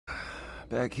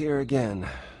back here again.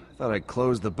 Thought I'd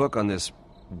close the book on this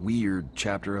weird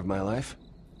chapter of my life.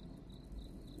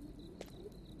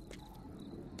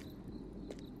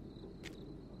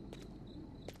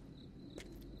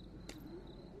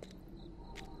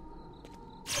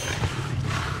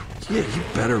 Yeah, you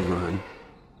better run.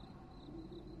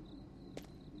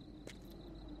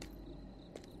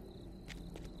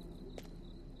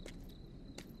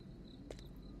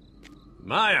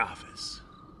 My office.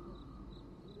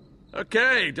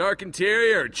 Okay, dark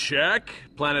interior, check.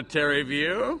 Planetary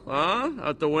view,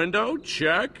 out the window,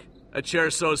 check. A chair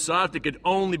so soft it could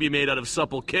only be made out of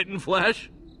supple kitten flesh,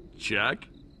 check.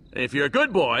 And if you're a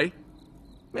good boy,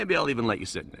 maybe I'll even let you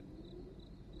sit in it.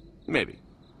 Maybe.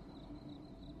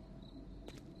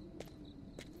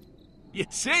 You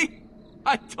see?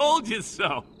 I told you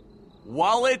so.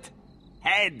 Wallet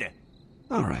head.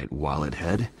 All right, wallet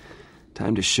head.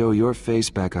 Time to show your face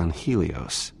back on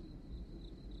Helios.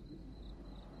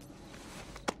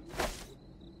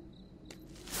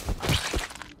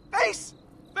 Face!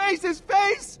 His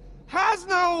face has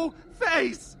no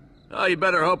face! Oh, you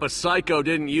better hope a psycho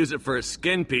didn't use it for a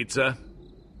skin pizza.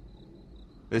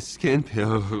 A skin pizza?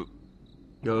 Oh,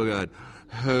 God.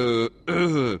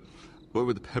 What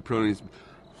were the pepperonis?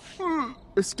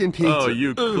 A skin pizza. Oh,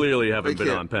 you clearly haven't been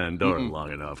on Pandora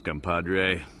long enough,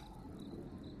 compadre.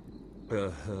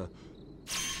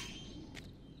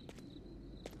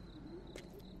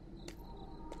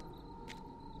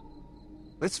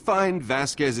 Let's find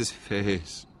Vasquez's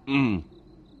face.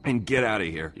 And get out of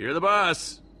here. You're the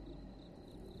boss.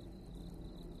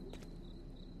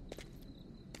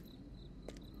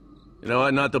 You know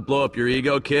what, not to blow up your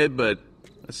ego, kid, but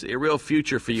I see a real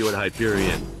future for you at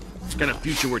Hyperion. It's kind of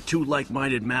future where two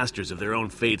like-minded masters of their own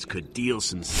fates could deal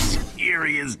some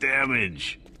serious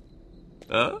damage.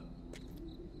 Huh?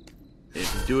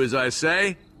 If you do as I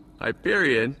say,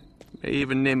 Hyperion may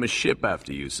even name a ship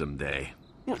after you someday.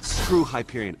 You know, screw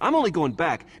Hyperion. I'm only going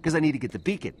back because I need to get the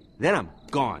beacon. Then I'm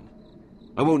gone.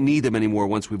 I won't need them anymore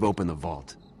once we've opened the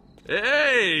vault.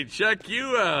 Hey, check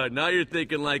you out. Now you're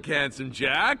thinking like Handsome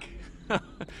Jack.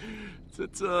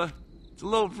 It's a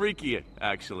little freaky,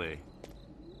 actually.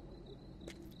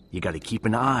 You gotta keep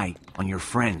an eye on your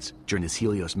friends during this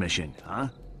Helios mission, huh?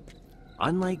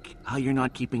 Unlike how you're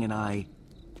not keeping an eye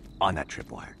on that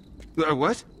tripwire.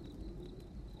 What?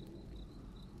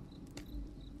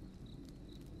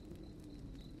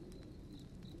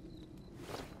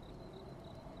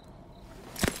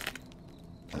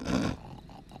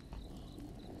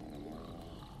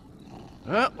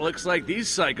 Well, looks like these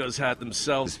psychos had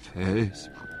themselves... Face.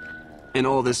 In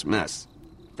all this mess.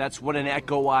 That's what an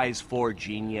echo eye's for,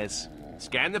 genius.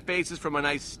 Scan the faces from a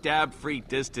nice stab-free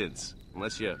distance.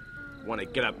 Unless you want to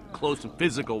get up close and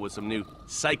physical with some new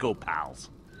psycho pals.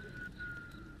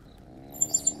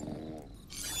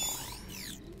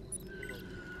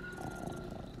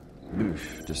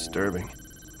 Oof, disturbing.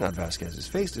 Not Vasquez's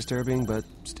face disturbing, but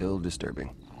still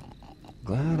disturbing.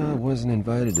 Glad I wasn't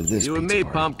invited to this You and pizza me,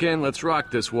 party. Pumpkin, let's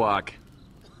rock this walk.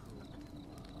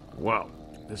 Whoa,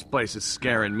 this place is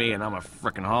scaring me and I'm a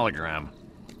frickin' hologram.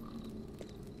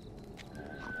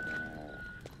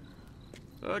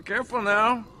 Careful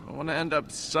now. I want to end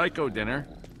up psycho dinner.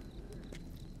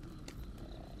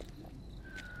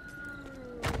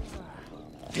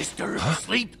 Disturbed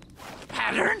sleep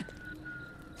pattern?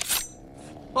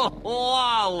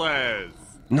 Flawless!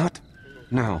 Not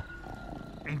now.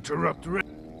 Interrupt. Alright,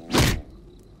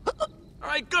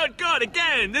 good,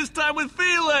 again, this time with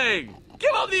feeling!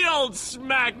 Give him the old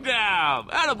smackdown!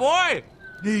 Attaboy!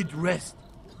 Need rest.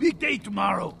 Big day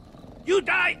tomorrow. You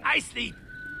die, I sleep.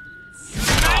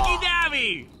 Smacky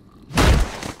dabby!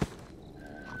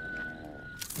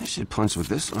 I should punch with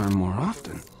this arm more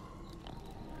often.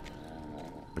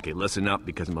 Okay, listen up,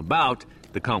 because I'm about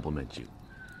to compliment you.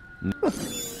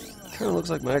 Kinda looks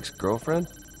like my ex-girlfriend.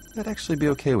 I'd actually be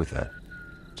okay with that.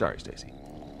 Sorry, Stacy.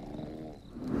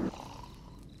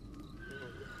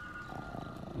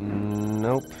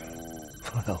 Nope.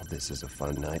 Well, this is a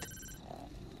fun night.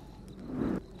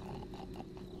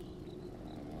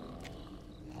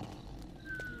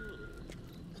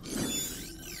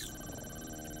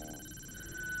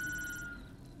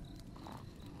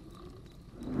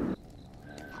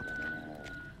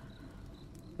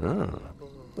 Oh,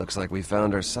 looks like we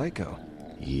found our psycho.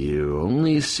 You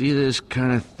only see this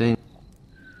kind of thing...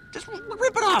 Just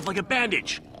rip it off like a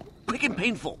bandage. Quick and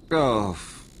painful. Oh,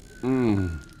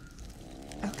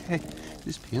 Okay,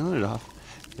 just peeling it off.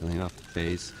 Peeling off the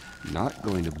face. Not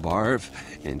going to barf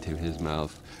into his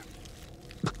mouth.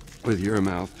 With your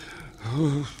mouth.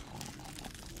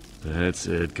 That's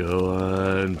it, go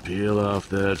on. Peel off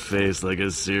that face like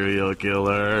a serial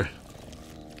killer.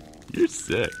 You're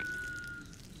sick.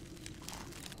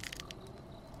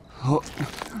 Oh,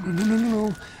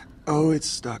 no. Oh, it's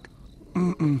stuck.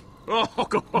 Oh,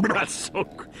 God, that's so...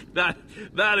 That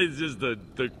is just the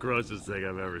grossest thing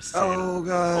I've ever seen. Oh,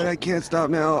 God, I can't stop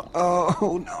now.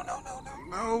 Oh,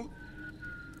 no.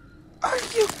 Are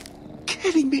you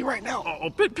kidding me right now? Oh,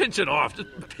 pinch it off.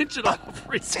 Just pinch it off.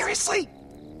 Seriously?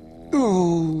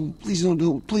 Oh, please don't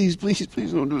do it. Please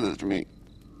don't do this to me.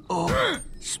 Oh.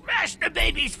 Smash the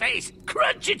baby's face!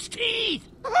 Crunch its teeth!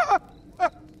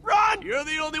 Run! You're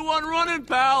the only one running,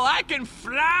 pal. I can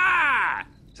fly!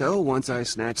 So, once I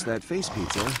snatched that face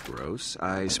pizza, gross,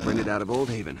 I sprinted out of Old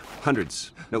Haven.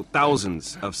 Hundreds, no,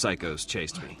 thousands of psychos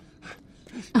chased me.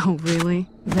 Oh, really?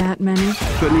 That many?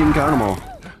 Couldn't even count them all.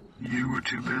 You were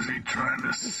too busy trying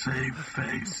to save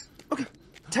face. Okay,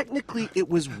 technically it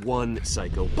was one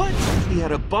psycho, but he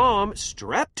had a bomb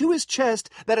strapped to his chest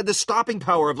that had the stopping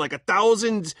power of like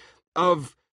 1,000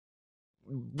 of...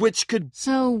 which could...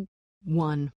 So,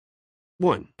 one.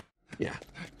 One, yeah.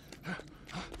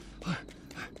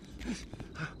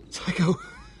 Psycho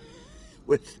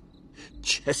with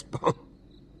chest bomb.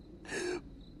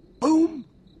 Boom!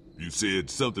 You said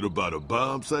something about a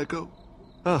bomb, Psycho?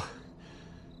 Oh,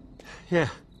 yeah.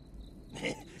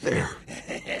 There.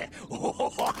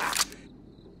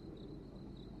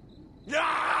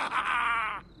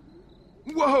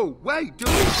 Whoa, wait, dude!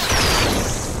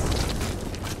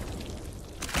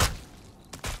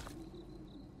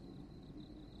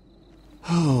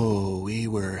 Oh, we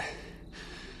were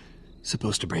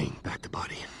supposed to bring back the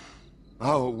body.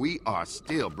 Oh, we are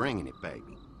still bringing it,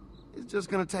 baby. It's just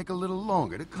gonna take a little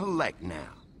longer to collect now.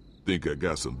 Think I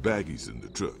got some baggies in the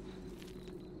truck.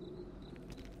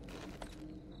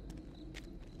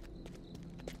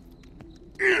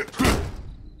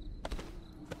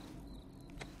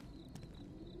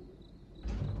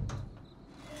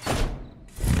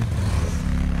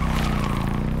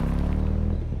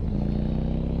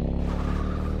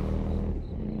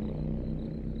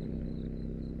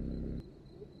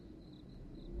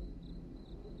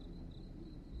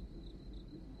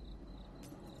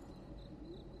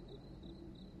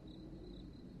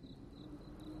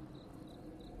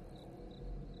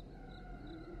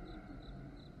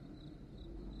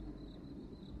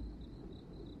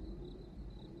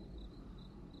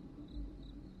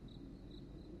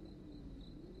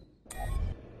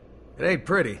 It ain't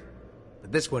pretty,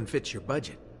 but this one fits your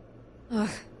budget. Ugh,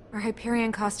 are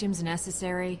Hyperion costumes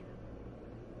necessary?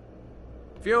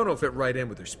 Fiona will fit right in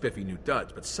with her spiffy new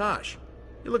duds, but Sash,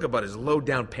 you look about as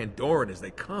low-down Pandoran as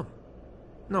they come.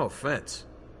 No offense,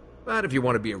 but if you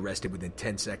want to be arrested within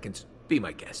 10 seconds, be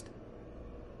my guest.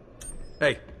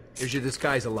 Hey, here's your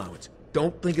disguise allowance.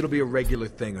 Don't think it'll be a regular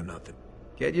thing or nothing.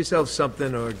 Get yourself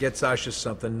something or get Sasha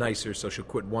something nicer so she'll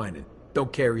quit whining.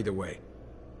 Don't care either way.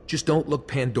 Just don't look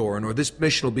Pandoran or this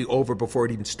mission will be over before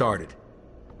it even started.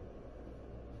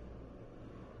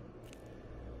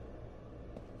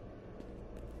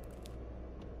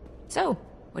 So,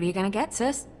 what are you gonna get,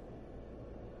 sis?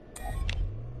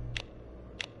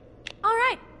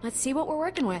 Alright, let's see what we're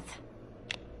working with.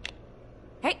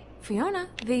 Hey, Fiona,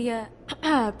 the,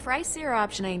 price here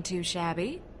option ain't too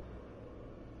shabby.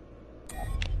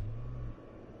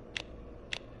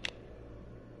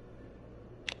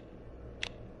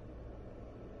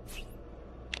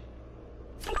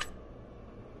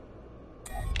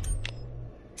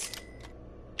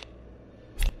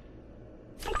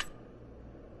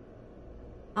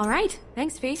 Alright,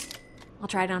 thanks, Fee. I'll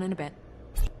try it on in a bit.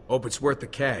 Hope it's worth the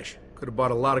cash. Could have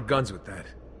bought a lot of guns with that.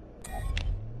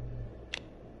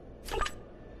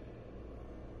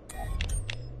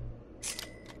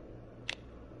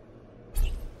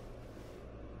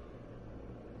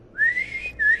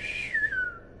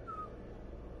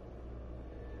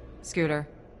 Scooter.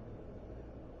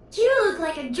 You look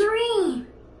like a dream!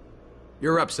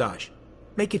 You're up, Sash.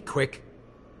 Make it quick.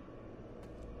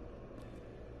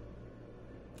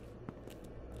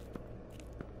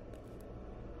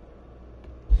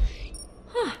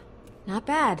 Not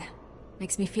bad.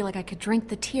 Makes me feel like I could drink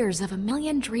the tears of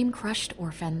 1,000,000 dream-crushed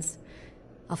orphans.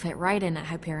 I'll fit right in at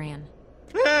Hyperion.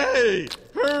 Hey!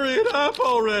 Hurry it up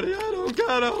already! I don't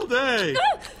got all day!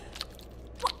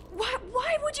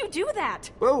 Why would you do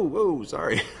that? Whoa,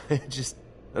 sorry. I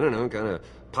don't know, kind of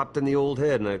popped in the old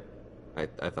head, and I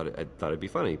thought it'd be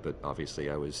funny, but obviously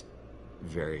I was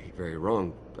very, very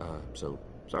wrong. So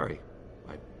sorry.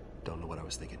 I don't know what I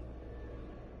was thinking.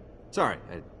 Sorry,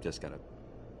 I just gotta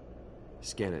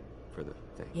scan it for the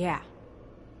thing. Yeah.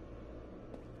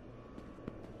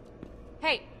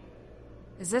 Hey,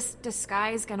 is this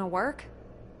disguise gonna work?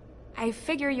 I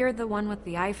figure you're the one with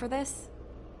the eye for this.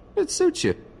 It suits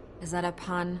you. Is that a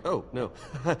pun? Oh, no.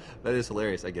 That is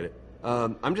hilarious, I get it.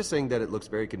 I'm just saying that it looks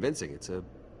very convincing. It's a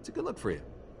good look for you.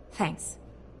 Thanks.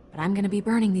 But I'm gonna be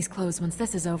burning these clothes once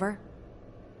this is over.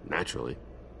 Naturally.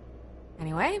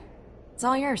 Anyway, it's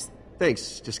all yours.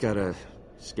 Thanks, just gotta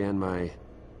scan my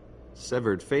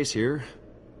severed face here.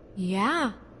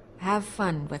 Yeah, have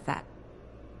fun with that.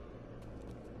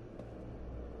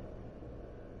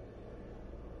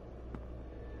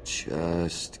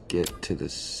 Just get to the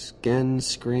scan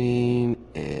screen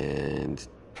and...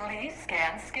 Please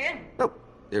scan skin. Oh,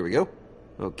 there we go.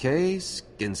 Okay,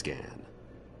 scan.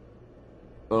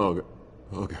 Oh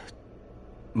God.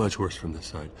 Much worse from this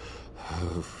side.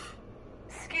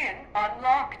 Skin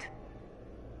unlocked.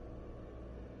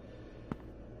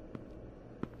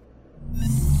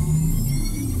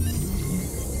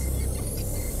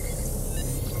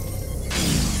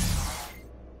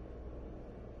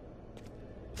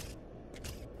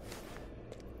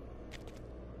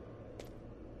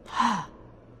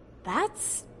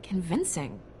 That's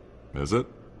convincing. Is it?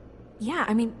 Yeah,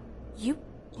 I mean, you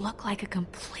look like a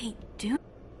complete dude.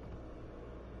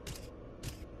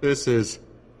 This is...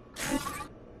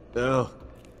 Oh,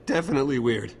 definitely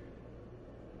weird.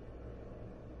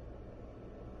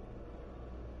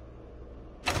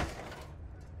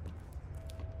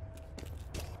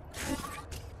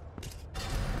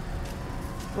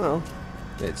 Well,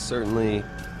 it's certainly...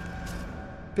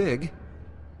 big.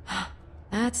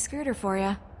 That's Scooter for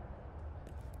you.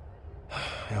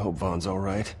 I hope Vaughn's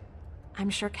alright. I'm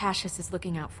sure Cassius is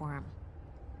looking out for him.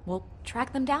 We'll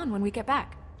track them down when we get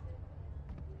back.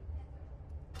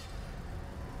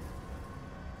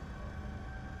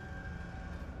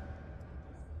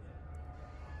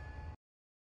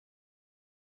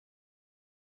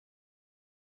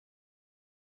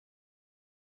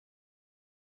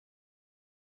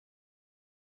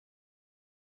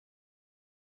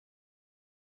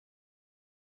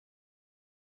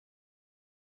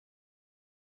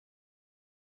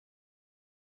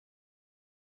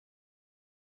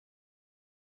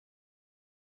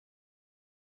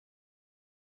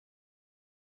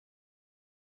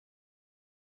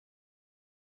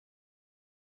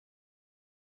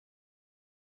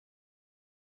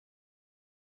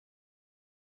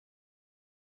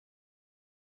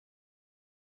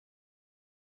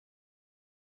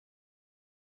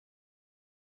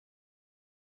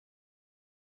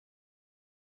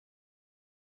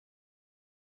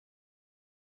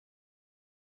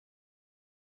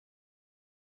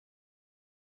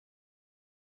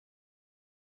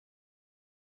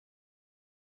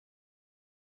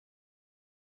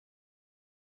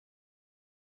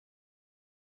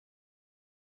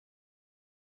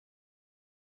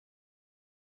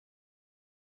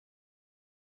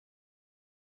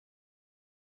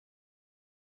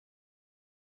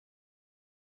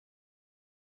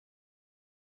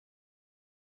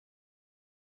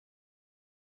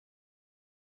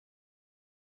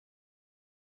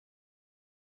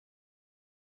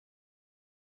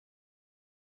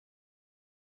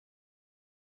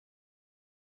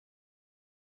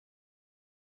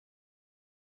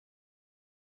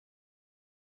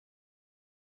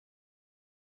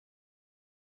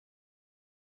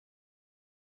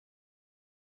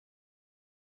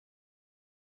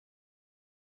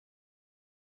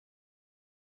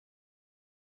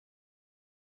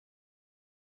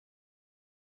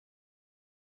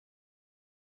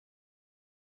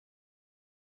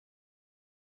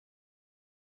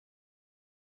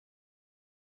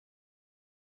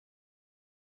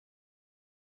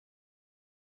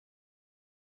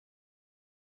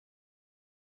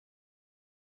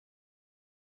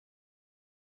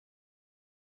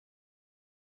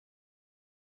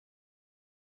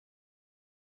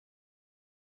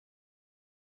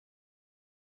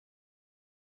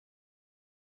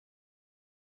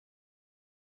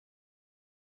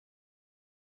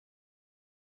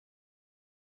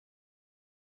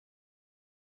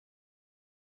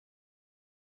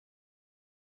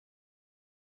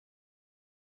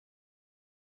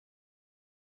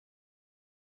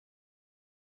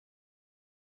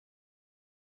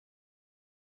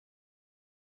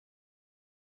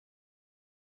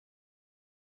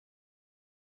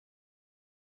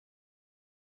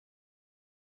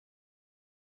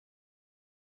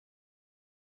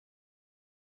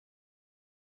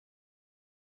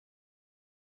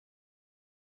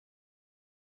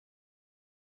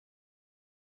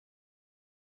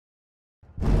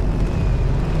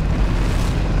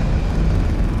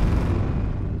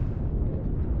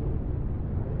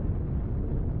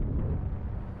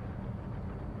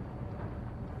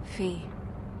 Fee,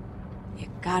 you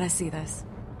gotta see this.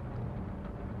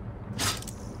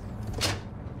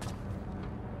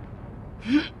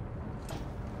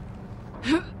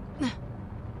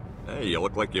 Hey, you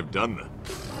look like you've done that.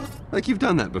 Like you've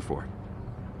done that before.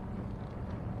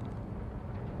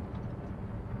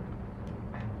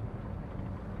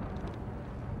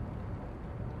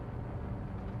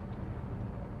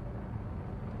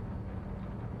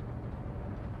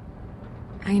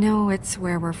 I know it's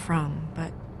where we're from,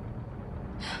 but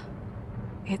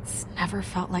it's never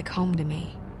felt like home to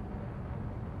me.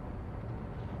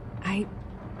 I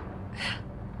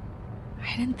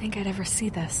didn't think I'd ever see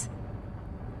this.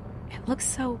 It looks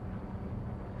so,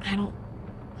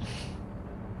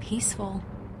 peaceful.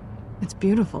 It's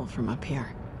beautiful from up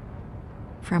here.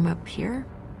 From up here?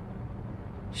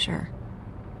 Sure.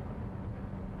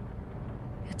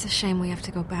 It's a shame we have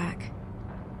to go back.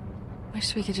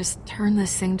 Wish we could just turn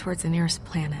this thing towards the nearest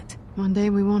planet. One day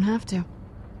we won't have to.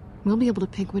 We'll be able to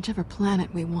pick whichever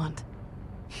planet we want.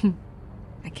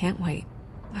 I can't wait.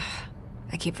 Ugh,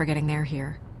 I keep forgetting they're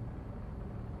here.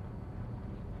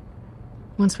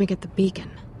 Once we get the beacon,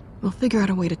 we'll figure out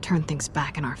a way to turn things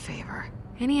back in our favor.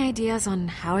 Any ideas on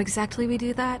how exactly we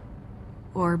do that?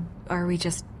 Or are we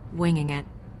just winging it?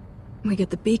 We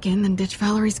get the beacon, then ditch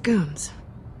Valerie's goons.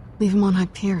 Leave them on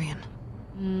Hyperion.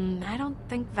 I don't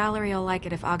think Valerie will like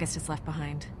it if August is left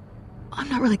behind. I'm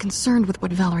not really concerned with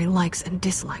what Valerie likes and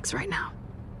dislikes right now.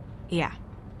 Yeah,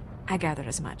 I gathered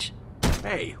as much.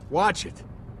 Hey, watch it.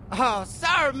 Oh,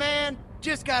 sorry, man.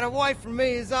 Just got away from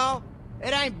me is all.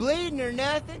 It ain't bleeding or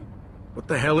nothing. What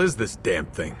the hell is this damn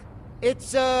thing?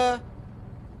 It's, well,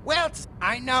 it's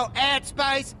ain't no ad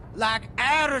space like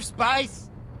outer space.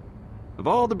 Of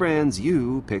all the brands,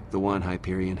 you picked the one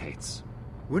Hyperion hates.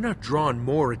 We're not drawing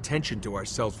more attention to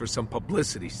ourselves for some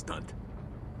publicity stunt.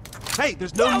 Hey,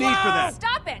 there's no need for that.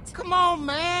 Stop it! Come on,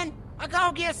 man. I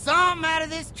gotta get something out of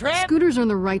this trip. Scooter's earned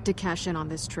the right to cash in on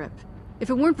this trip. If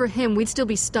it weren't for him, we'd still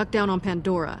be stuck down on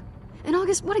Pandora. And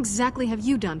August, what exactly have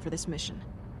you done for this mission?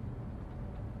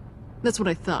 That's what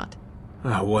I thought.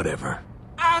 Ah, whatever.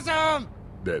 Awesome!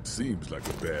 That seems like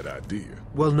a bad idea.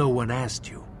 Well, no one asked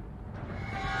you.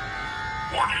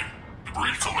 Warning,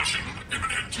 debris collision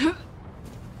imminent.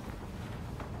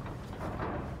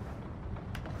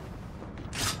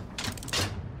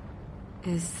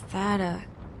 Is that a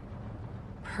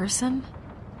person?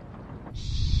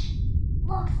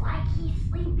 Looks like he's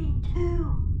sleeping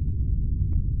too.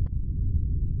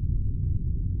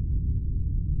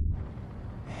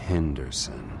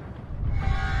 Henderson.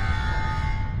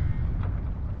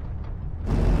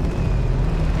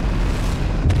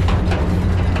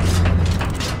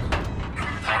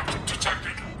 Impact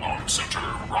detected on center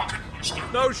rocket booster.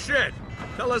 No shit!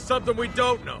 Tell us something we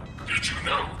don't know. Did you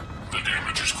know the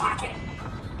damage is critical?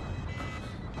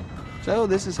 So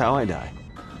this is how I die.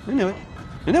 I knew it.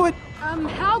 I knew it!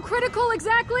 How critical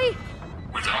exactly?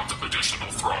 Without the additional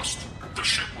thrust, the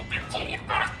ship will be pulled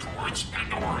back towards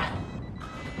Pandora.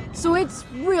 So it's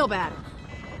real bad.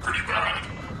 Pretty bad.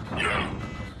 Yeah.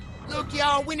 Look,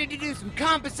 y'all, we need to do some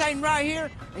compensating right here,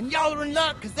 and y'all are in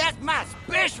luck, because that's my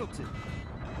specialty.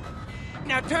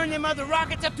 Now turn them other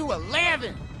rockets up to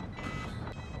 11.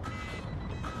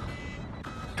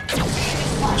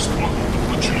 Thrust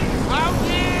button legit. Oh,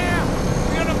 yeah!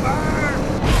 We're gonna burn!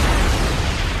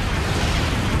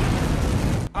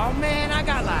 Oh, man, I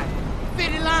got like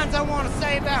 50 lines I want to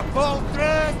say about full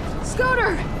thrust.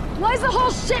 Scooter! Why is the whole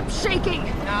ship shaking?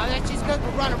 No, that's just because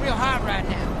we're running real hot right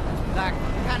now. Like,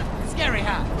 kind of scary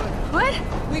hot. But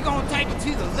What? we gonna take it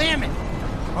to the limit.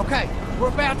 Okay, we're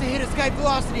about to hit escape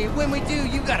velocity, and when we do,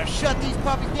 you gotta shut these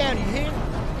puppies down, you hear?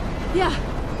 Yeah,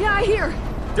 I hear.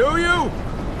 Do you?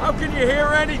 How can you hear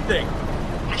anything?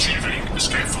 Achieving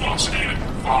escape velocity in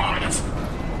 5,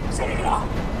 4,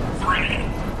 3,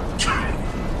 2,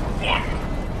 1.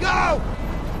 Go!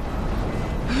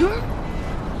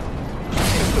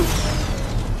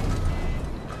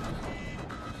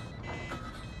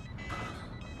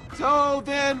 So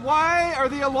then, why are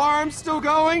the alarms still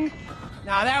going?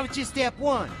 Now, that was just step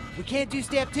one. We can't do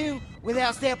step two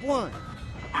without step one.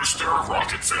 Booster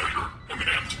rocket failure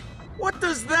imminent. What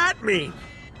does that mean?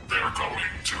 They're going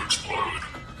to explode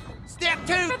Step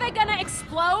two! Are they gonna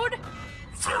explode?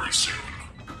 very soon.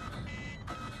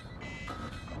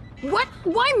 What?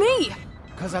 Why me?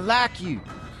 Because I like you,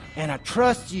 and I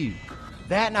trust you.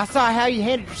 That, and I saw how you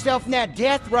handled yourself in that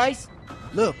death race.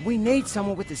 Look, we need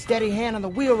someone with a steady hand on the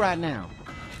wheel right now.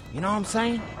 You know what I'm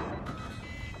saying?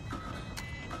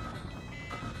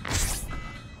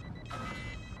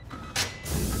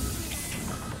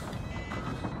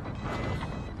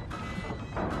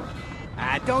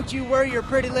 Don't you worry your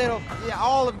pretty little... Yeah,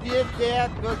 all of you, yeah,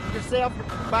 yourself.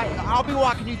 I'll be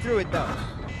walking you through it, though.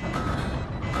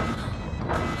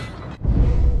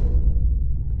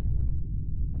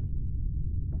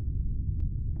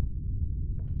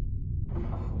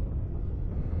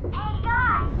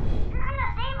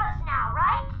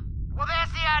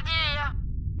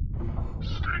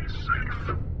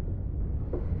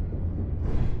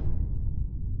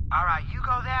 All right, you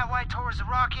go that way towards the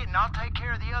rocket, and I'll take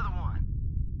care of the other one.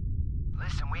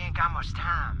 Listen, we ain't got much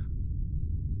time.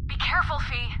 Be careful,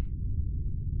 Fee.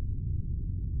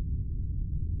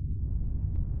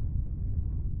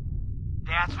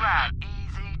 That's right.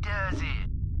 Easy does it.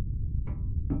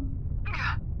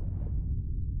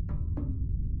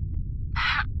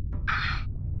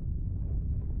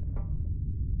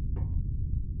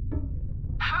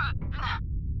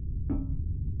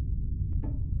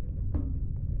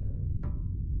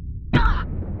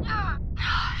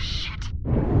 Shit.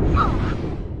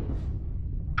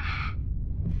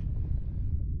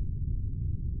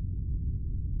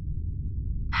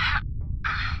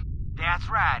 That's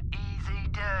right. Easy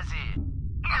does it.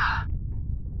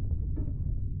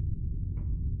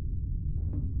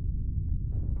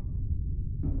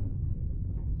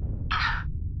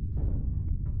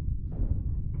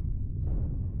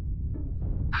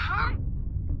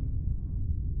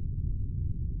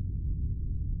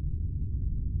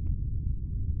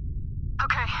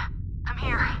 Okay, I'm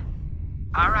here.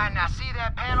 All right, now see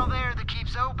that panel there that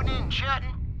keeps opening and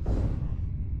shutting?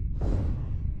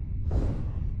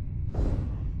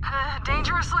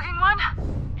 Dangerous looking one?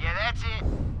 Yeah, that's it.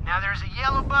 Now there's a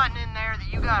yellow button in there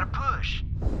that you gotta push.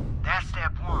 That's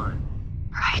step one.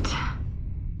 Right.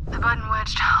 The button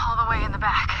wedged all the way in the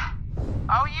back.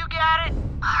 Oh, you got it?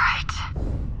 All right.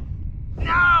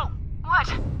 No! What?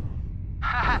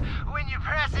 When you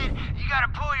press it, you gotta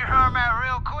pull your arm out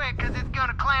real quick, cause it's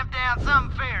gonna clamp down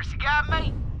something fierce. You got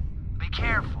me? Be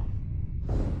careful.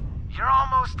 You're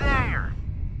almost there.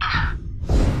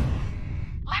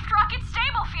 Left rocket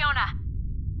stable, Fiona.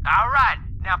 All right,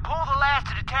 now pull the last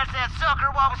to detach that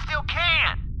sucker while we still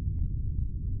can.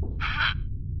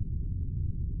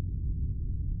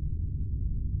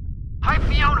 Hey,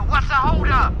 Fiona, what's the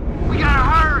holdup? We gotta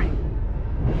hurry.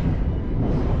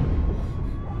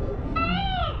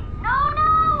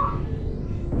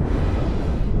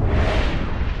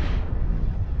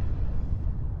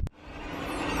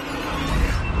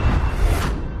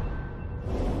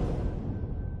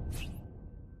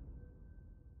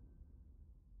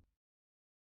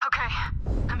 Okay,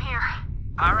 I'm here.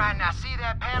 All right, now see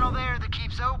that panel there that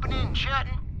keeps opening and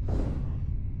shutting?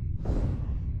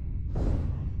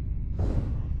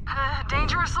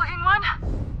 Dangerous looking one?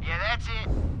 Yeah, that's it.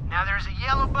 Now there's a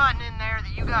yellow button in there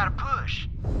that you gotta push.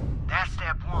 That's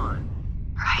step one.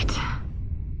 Right.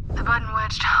 The button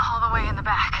wedged all the way in the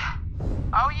back.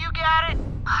 Oh, you got it?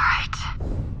 All right.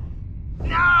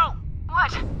 No!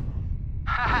 What?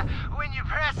 When you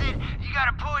press it, you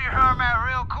gotta pull your arm out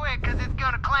real quick, cause it's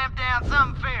gonna clamp down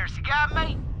something fierce. You got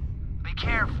me? Be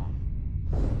careful.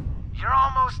 You're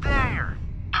almost there.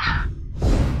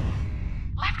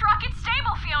 Left rocket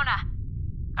stable, Fiona.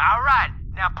 All right,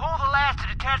 now pull the last to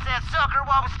detach that sucker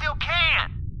while we still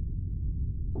can.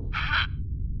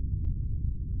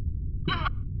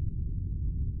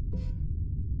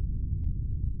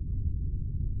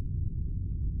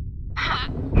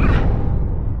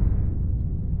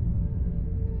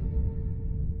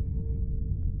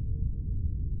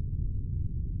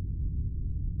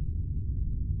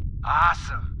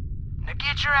 Awesome. Now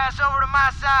get your ass over to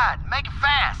my side. Make it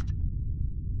fast.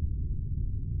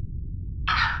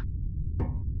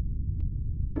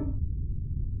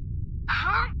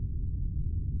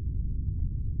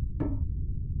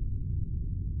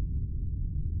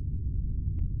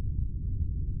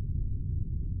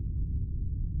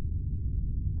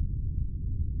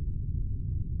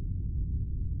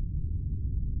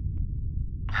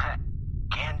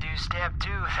 Can't do step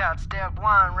two without step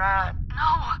one, right?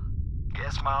 No.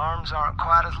 Guess my arms aren't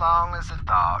quite as long as I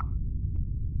thought.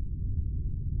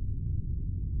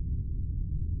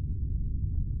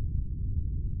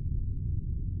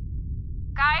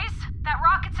 Guys, that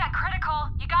rocket's at critical.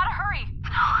 You gotta hurry.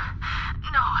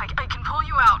 No, I can pull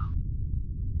you out.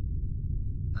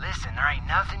 Listen, there ain't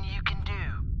nothing you can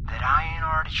do that I ain't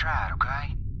already tried,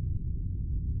 okay?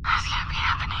 This can't be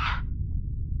happening.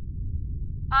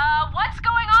 What's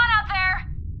going on out there?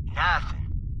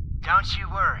 Nothing. Don't you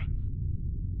worry.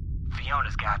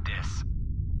 Fiona's got this.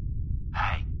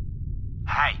 Hey.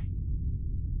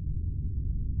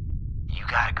 You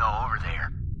gotta go over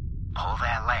there, pull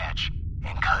that latch,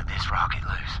 and cut this rocket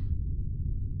loose.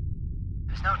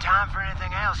 There's no time for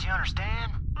anything else, you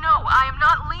understand? No, I am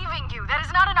not leaving you. That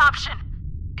is not an option.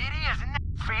 It is.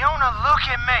 Fiona, look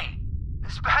at me.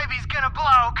 This baby's gonna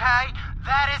blow, okay?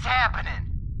 That is happening.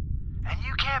 And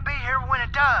you can't be here when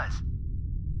it does.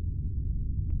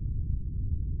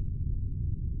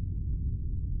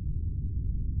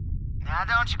 Now,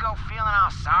 don't you go feeling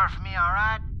all sorry for me, all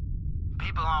right?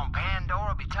 People on Pandora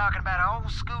will be talking about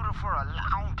old Scooter for a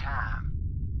long time.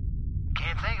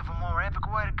 Can't think of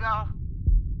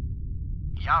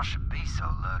y'all should be so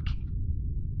lucky.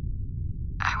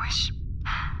 I wish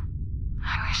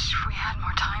we had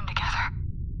more time together.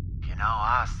 You know,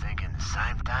 I was thinking the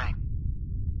same thing.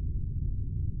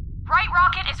 Right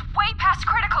rocket is way past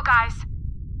critical, guys.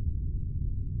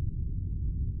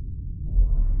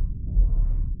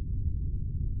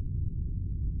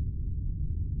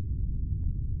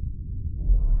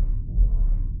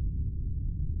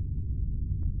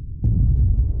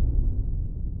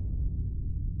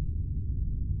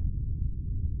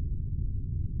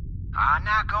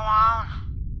 Now go on.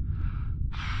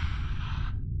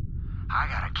 I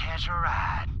gotta catch a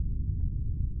ride.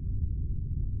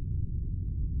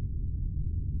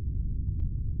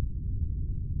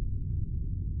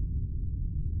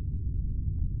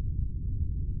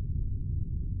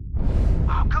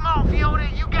 Oh, come on, Fiona,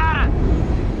 you gotta...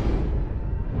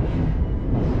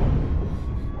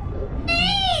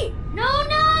 Hey! No,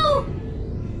 no!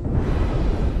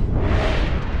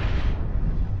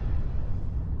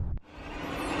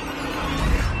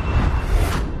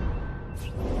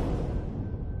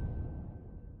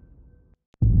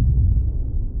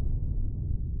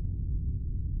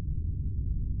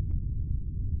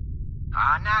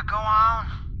 Now go on.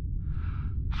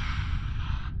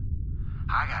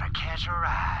 I gotta catch a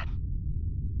ride.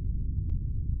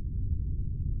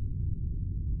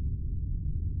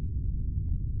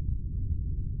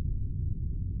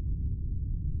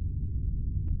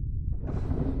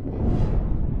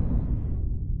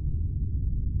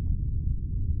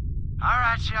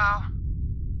 Alright, y'all.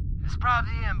 It's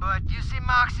probably the end, but you see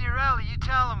Moxie or Ellie, you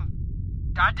tell them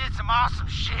I did some awesome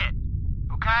shit,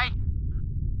 okay?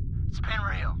 It's been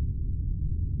real.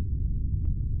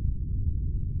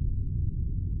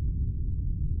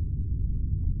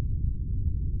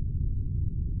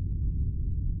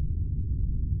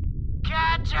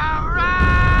 Catch a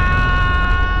ride!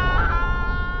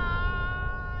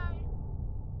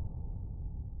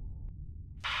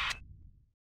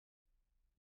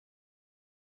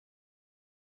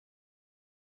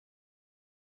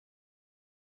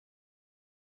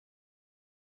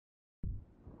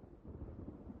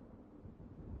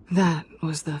 That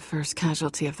was the first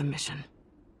casualty of the mission.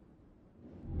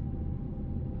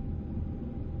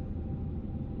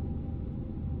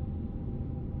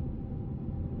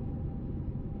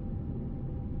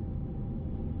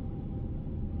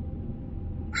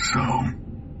 So,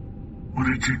 what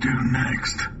did you do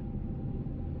next?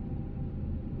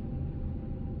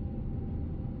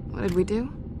 What did we do?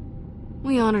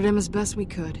 We honored him as best we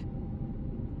could.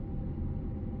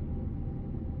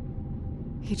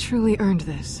 He truly earned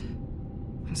this.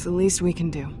 It's the least we can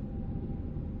do.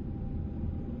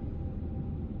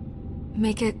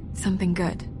 Make it something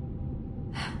good.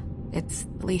 It's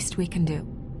the least we can do.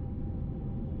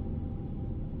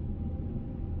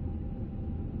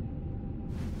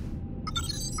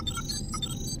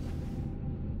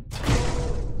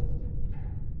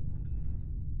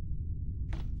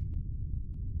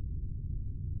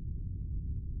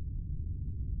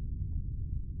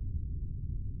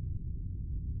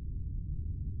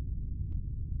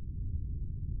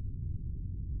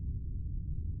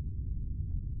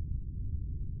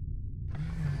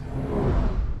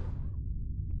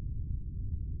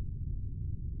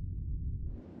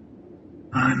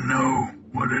 I know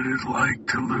what it is like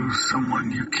to lose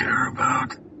someone you care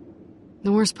about.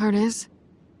 The worst part is,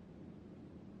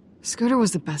 Scooter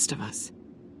was the best of us.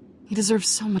 He deserves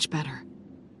so much better.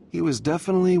 He was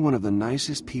definitely one of the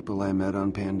nicest people I met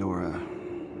on Pandora.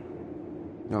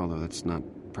 Although that's not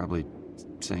probably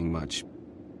saying much.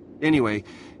 Anyway,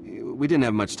 we didn't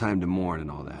have much time to mourn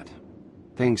and all that.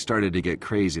 Things started to get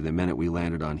crazy the minute we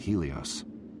landed on Helios.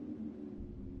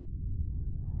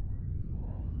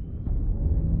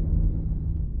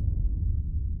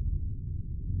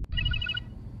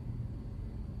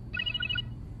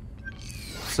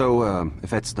 So, if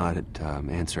that's not it,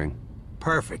 answering.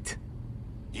 Perfect.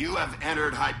 You have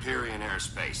entered Hyperion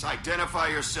airspace. Identify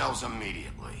yourselves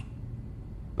immediately.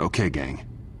 Okay, gang.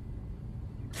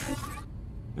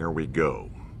 Here we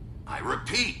go. I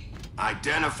repeat,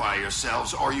 identify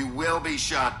yourselves or you will be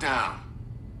shot down.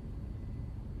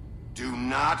 Do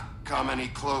not come any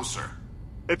closer.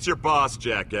 It's your boss,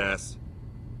 jackass.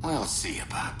 We'll see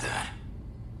about that.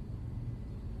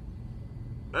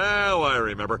 Oh, I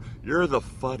remember. You're the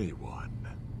funny one.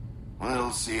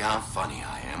 We'll see how funny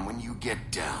I am when you get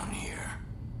down here.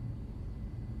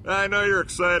 I know you're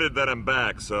excited that I'm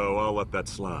back, so I'll let that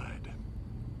slide.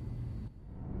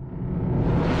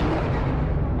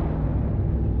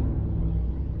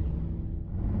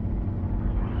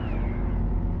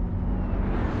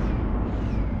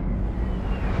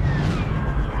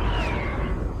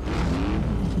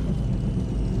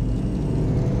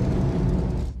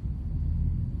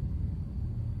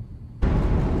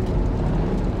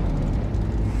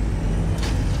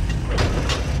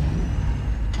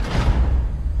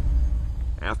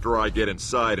 After I get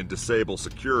inside and disable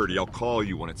security, I'll call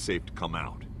you when it's safe to come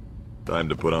out. Time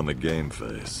to put on the game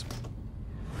face.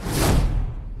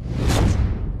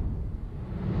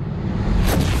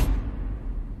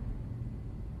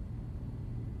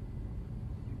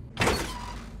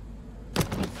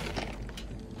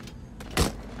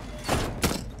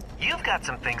 You've got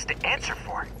some things to answer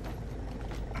for.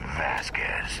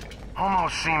 Vasquez.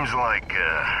 Almost seems like,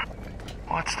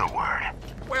 what's the word?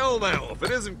 Well now, if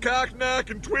it isn't cock-knock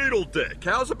and tweedle-dick,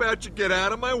 how's about you get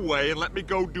out of my way and let me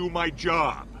go do my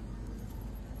job?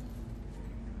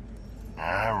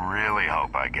 I really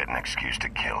hope I get an excuse to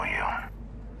kill you.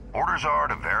 Orders are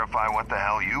to verify what the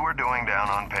hell you were doing down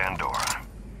on Pandora.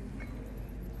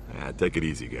 Take it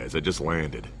easy, guys. I just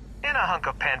landed. In a hunk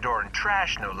of Pandoran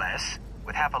trash, no less,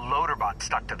 with half a loader bot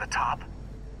stuck to the top.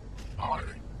 Aye.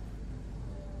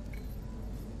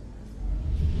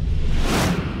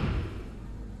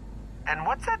 And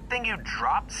what's that thing you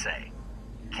dropped say?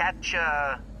 Catch,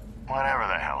 Whatever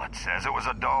the hell it says, it was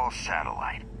a dull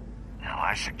satellite. Now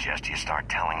I suggest you start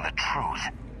telling the truth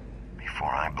before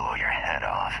I blow your head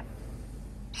off.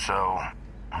 So,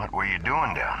 what were you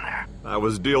doing down there? I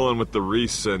was dealing with the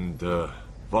Reese and,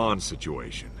 Vaughn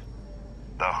situation.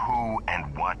 The who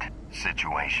and what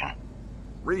situation?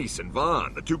 Reese and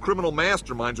Vaughn, the two criminal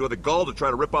masterminds who had the gall to try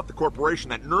to rip off the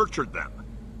corporation that nurtured them.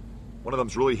 One of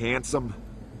them's really handsome.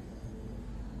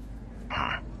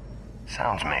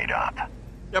 Sounds made up.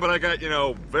 Yeah, but I got,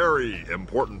 very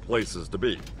important places to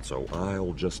be. So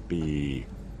I'll just be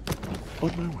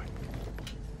on my way.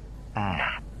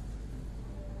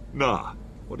 Nah.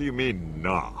 What do you mean,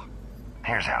 nah?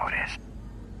 Here's how it is.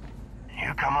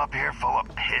 You come up here full of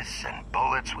piss and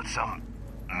bullets with some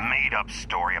made-up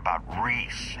story about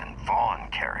Reese and Vaughn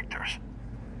characters.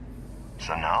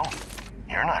 So no,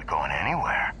 you're not going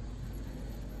anywhere.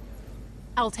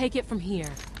 I'll take it from here.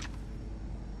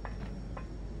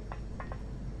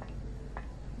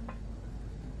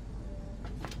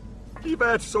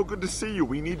 Evat, so good to see you.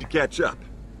 We need to catch up.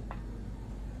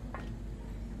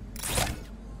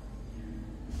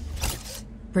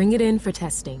 Bring it in for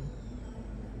testing.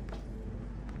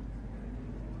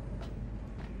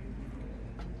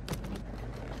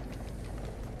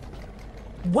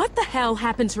 What the hell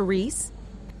happened to Reese?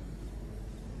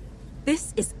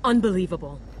 This is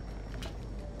unbelievable.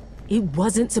 It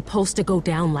wasn't supposed to go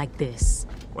down like this.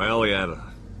 Well, he had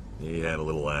a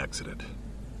little accident.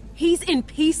 He's in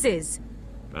pieces.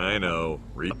 I know.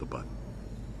 Read the button.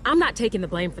 I'm not taking the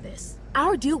blame for this.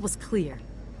 Our deal was clear.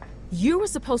 You were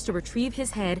supposed to retrieve his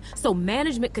head so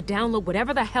management could download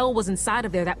whatever the hell was inside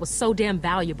of there that was so damn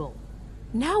valuable.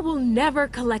 Now we'll never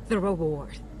collect the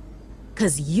reward.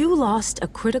 'Cause you lost a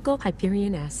critical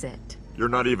Hyperion asset. You're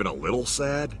not even a little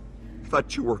sad? I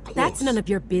thought you were close. That's none of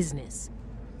your business.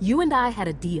 You and I had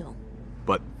a deal.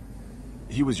 But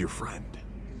he was your friend.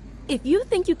 If you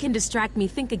think you can distract me,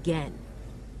 think again.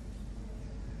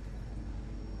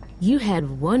 You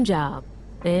had one job,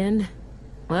 and,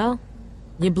 well,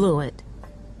 you blew it.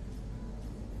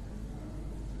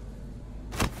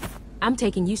 I'm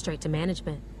taking you straight to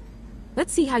management.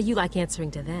 Let's see how you like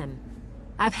answering to them.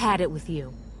 I've had it with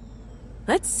you.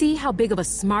 Let's see how big of a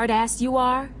smartass you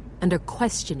are under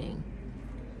questioning.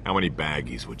 How many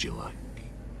baggies would you like?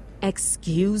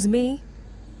 Excuse me?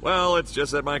 Well, it's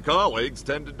just that my colleagues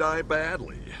tend to die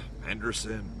badly.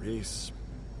 Henderson, Reese,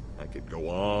 I could go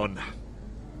on.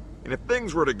 And if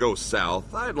things were to go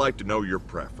south, I'd like to know your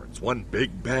preference. One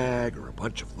big bag or a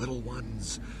bunch of little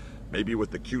ones? Maybe with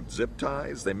the cute zip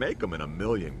ties? They make them in a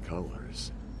million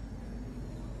colors.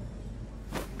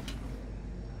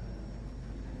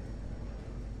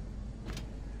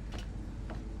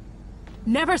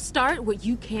 Never start what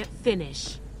you can't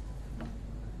finish.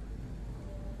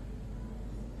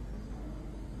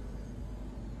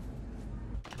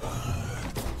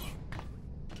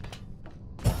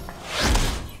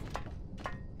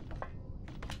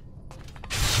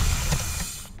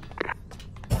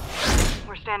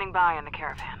 We're standing by in the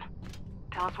caravan.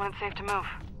 Tell us when it's safe to move.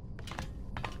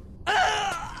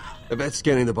 Yvette's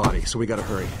scanning the body, so we gotta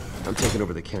hurry. I'm taking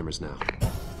over the cameras now.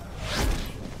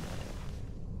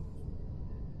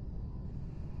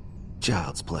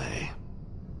 Child's play.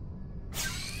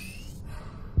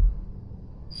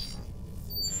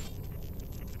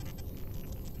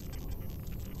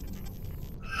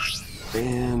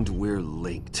 And we're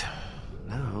linked.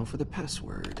 Now for the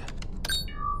password.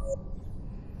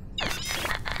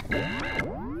 All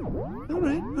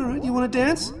right, you want to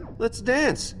dance? Let's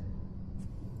dance.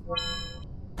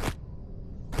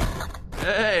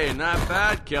 Hey, not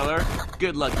bad, killer.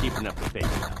 Good luck keeping up the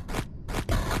pace now.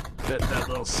 Bet that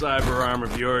little cyber arm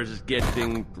of yours is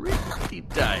getting pretty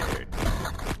tired.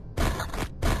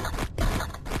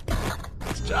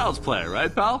 Child's play,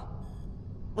 right, pal?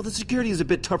 Well, the security is a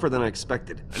bit tougher than I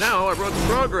expected. I know, I wrote the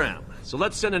program. So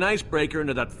let's send an icebreaker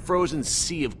into that frozen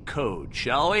sea of code,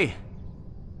 shall we?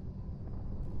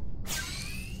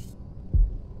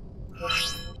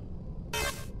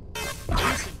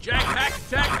 Decent Jack Hack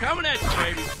attack coming at you,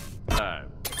 baby.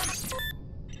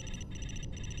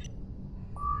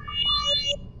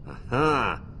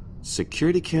 Aha!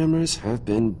 Security cameras have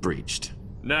been breached.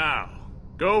 Now,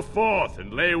 go forth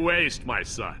and lay waste, my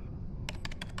son.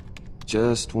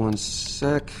 Just one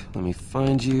sec. Let me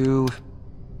find you.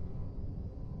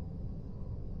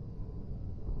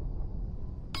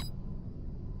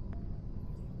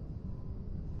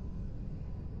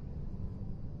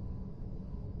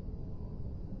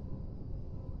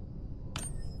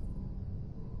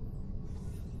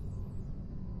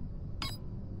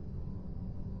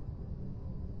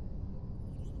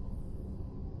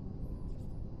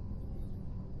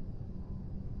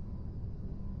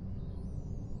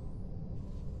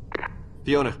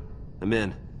 Fiona, I'm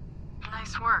in.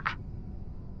 Nice work.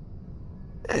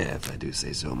 If I do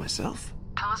say so myself.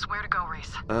 Tell us where to go,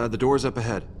 Reese. The door's up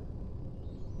ahead.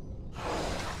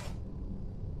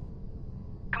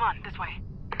 Come on, this way.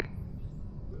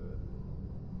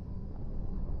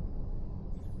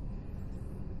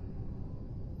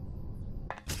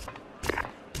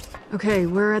 Okay,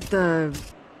 we're at the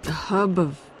hub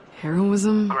of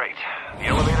heroism. Great. The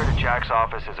elevator to Jack's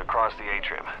office is across the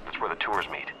atrium. That's where the tours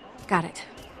meet. Got it.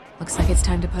 Looks like it's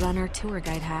time to put on our tour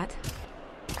guide hat.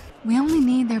 We only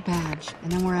need their badge, and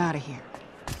then we're out of here.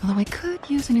 Although I could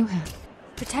use a new hat.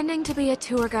 Pretending to be a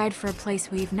tour guide for a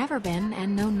place we've never been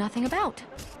and know nothing about.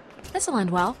 This'll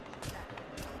end well.